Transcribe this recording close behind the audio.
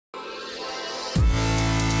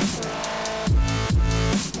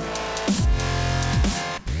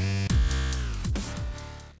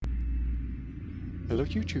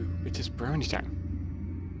Hello YouTube, it is Browny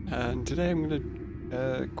time, and today I'm going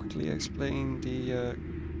to quickly explain the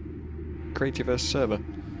Creativerse server.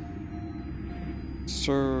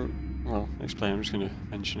 So, well, explain, I'm just going to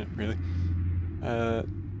mention it really. So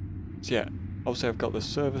yeah, obviously I've got the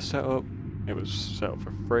server set up. It was set up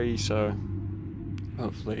for free, so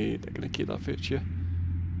hopefully they're going to keep that feature.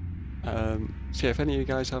 So yeah, if any of you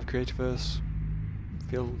guys have Creativerse,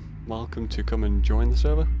 feel welcome to come and join the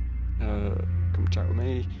server. Come chat with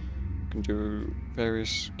me. Can do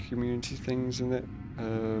various community things in it.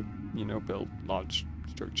 You know, build large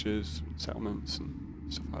structures, settlements,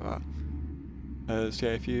 and stuff like that. So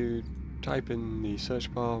yeah, if you type in the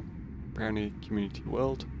search bar Browny Community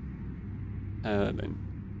World, then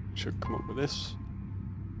you should come up with this.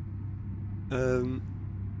 So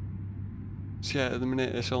yeah, at the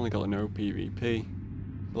minute it's only got a no PvP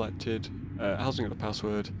selected. It hasn't got a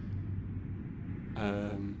password.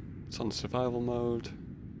 It's on survival mode.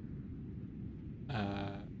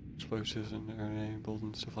 Explosives are enabled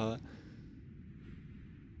and stuff like that.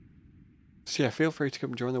 So yeah, feel free to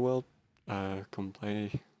come join the world. Come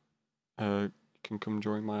play. You can come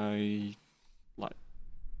join my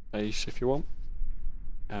base if you want.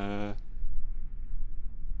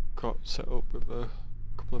 Got set up with a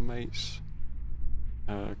couple of mates.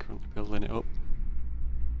 Currently building it up.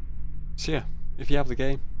 So yeah, if you have the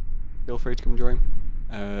game, feel free to come join.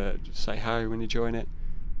 Just say hi when you join it.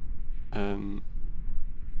 And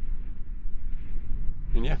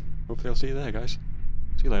yeah, hopefully I'll see you there, guys.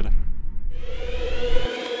 See you later.